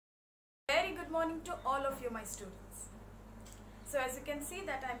good morning to all of you, my students. So as you can see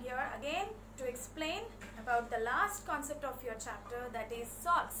that I'm here again to explain about the last concept of your chapter, that is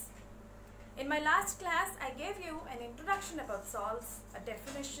salts. In my last class I gave you an introduction about salts, a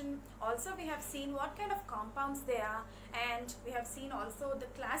definition, also we have seen what kind of compounds they are, and we have seen also the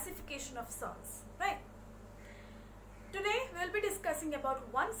classification of salts, right? Today we will be discussing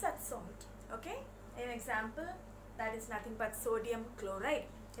about one such salt, okay? An example, that is nothing but sodium chloride.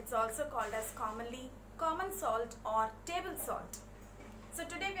 It's also called as common salt or table salt. So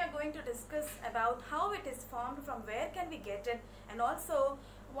today we are going to discuss about how it is formed, from where can we get it, and also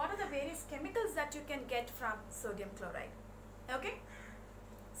what are the various chemicals that you can get from sodium chloride. Okay?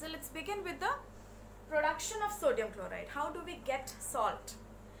 So let's begin with the production of sodium chloride. How do we get salt?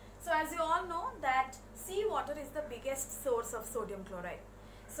 So as you all know that seawater is the biggest source of sodium chloride.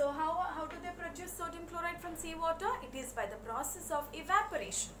 So how do they produce sodium chloride from seawater? It is by the process of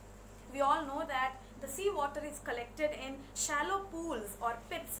evaporation. We all know that the seawater is collected in shallow pools or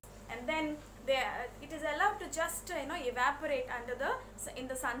pits, and then it is allowed to just evaporate in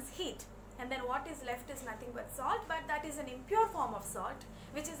the sun's heat, and then what is left is nothing but salt, but that is an impure form of salt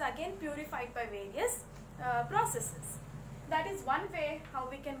which is again purified by various processes. That is one way how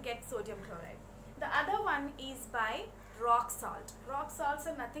we can get sodium chloride. The other one is by rock salt. Rock salts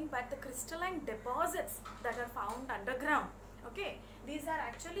are nothing but the crystalline deposits that are found underground. Okay, these are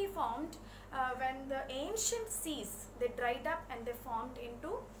actually formed when the ancient seas, they dried up and they formed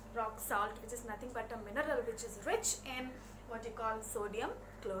into rock salt, which is nothing but a mineral which is rich in what you call sodium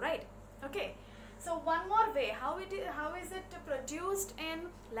chloride. Okay, so one more way, how is it produced in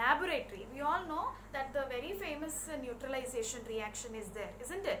laboratory? We all know that the very famous neutralization reaction is there,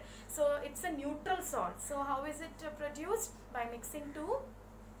 isn't it? So it's a neutral salt. So how is it produced? By mixing two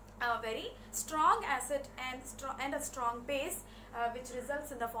a very strong acid and a strong base, which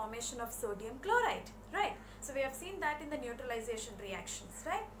results in the formation of sodium chloride, right? So we have seen that in the neutralization reactions,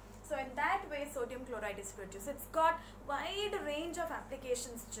 right? So in that way sodium chloride is produced. It's got wide range of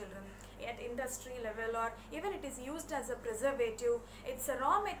applications, children, at industry level, or even it is used as a preservative. It's a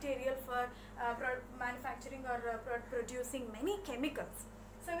raw material for manufacturing or producing many chemicals.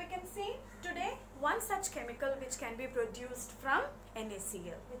 So we can see today one such chemical which can be produced from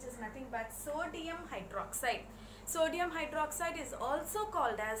NaCl, which is nothing but sodium hydroxide. Sodium hydroxide is also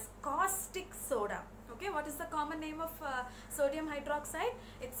called as caustic soda. Okay, what is the common name of sodium hydroxide?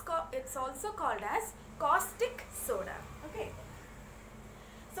 It's also called as caustic soda. Okay.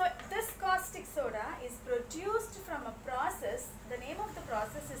 So this caustic soda is produced from a process. The name of the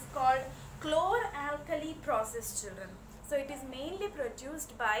process is called chlor-alkali process, children. So it is mainly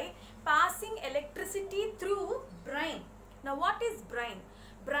produced by passing electricity through brine. Now what is brine?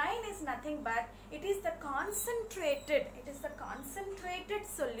 Brine is nothing but it is the concentrated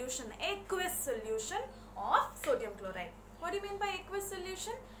solution, aqueous solution of sodium chloride. What do you mean by aqueous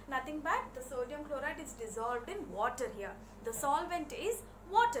solution? Nothing but the sodium chloride is dissolved in water here. The solvent is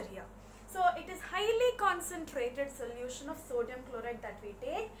water here. So it is highly concentrated solution of sodium chloride that we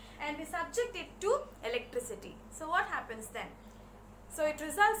take, and we subject it to electricity. So what happens then? So it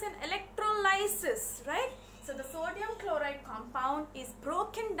results in electrolysis, right? So the sodium chloride compound is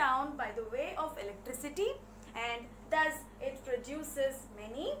broken down by the way of electricity, and thus it produces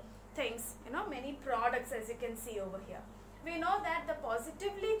many things, many products, as you can see over here. We know that the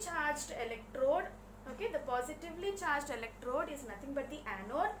positively charged electrode, okay, the positively charged electrode is nothing but the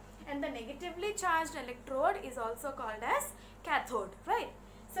anode, and the negatively charged electrode is also called as cathode, right?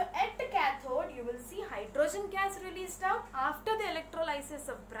 So at the cathode you will see hydrogen gas released out. After the electrolysis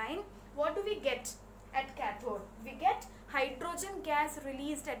of brine, what do we get at cathode? We get hydrogen gas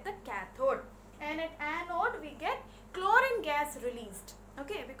released at the cathode, and at anode we get chlorine gas released.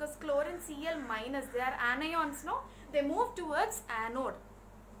 Okay, because chlorine Cl minus, they are anions, no? They move towards anode.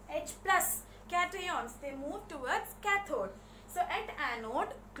 H plus cations, they move towards cathode. So at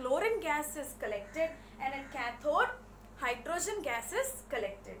anode chlorine gas is collected, and at cathode hydrogen gas is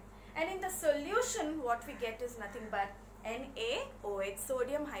collected. And in the solution what we get is nothing but NaOH,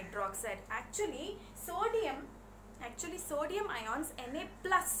 sodium hydroxide. Actually sodium ions Na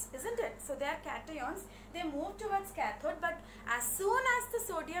plus, isn't it? So they are cations, they move towards cathode, but as soon as the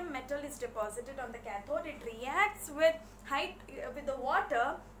sodium metal is deposited on the cathode, it reacts with the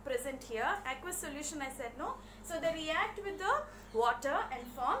water present here, aqueous solution I said, no? So they react with the water and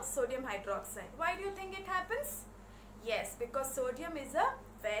form sodium hydroxide. Why do you think it happens? Yes, because sodium is a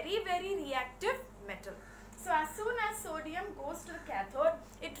very, very reactive metal. So as soon as sodium goes to the cathode,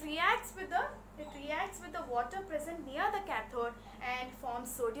 it reacts with the water present near the cathode and forms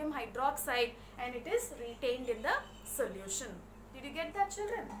sodium hydroxide, and it is retained in the solution. Did you get that,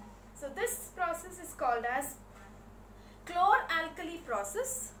 children? So this process is called as chlor-alkali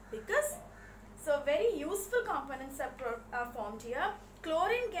process because very useful components are formed here.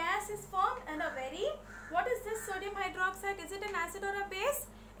 Chlorine gas is formed and what is this sodium hydroxide? Is it an acid or a base?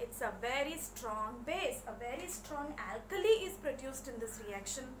 It's a very strong base. A very strong alkali is produced in this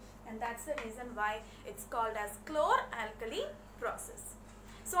reaction, and that's the reason why it's called as chlor-alkali process.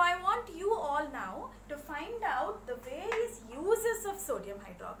 So I want you all now to find out the various uses of sodium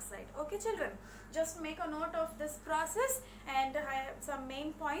hydroxide. Okay children, just make a note of this process, and I have some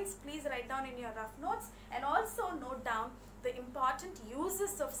main points. Please write down in your rough notes, and also note down the important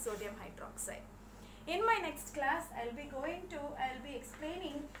uses of sodium hydroxide. In my next class, I'll be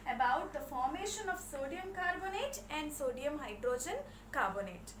explaining about the formation of sodium carbonate and sodium hydrogen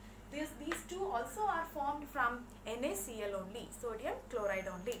carbonate. These two also are formed from NaCl only, sodium chloride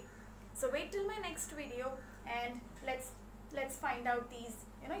only. So wait till my next video and let's find out these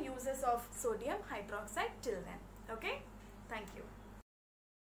uses of sodium hydroxide till then. Okay? Thank you.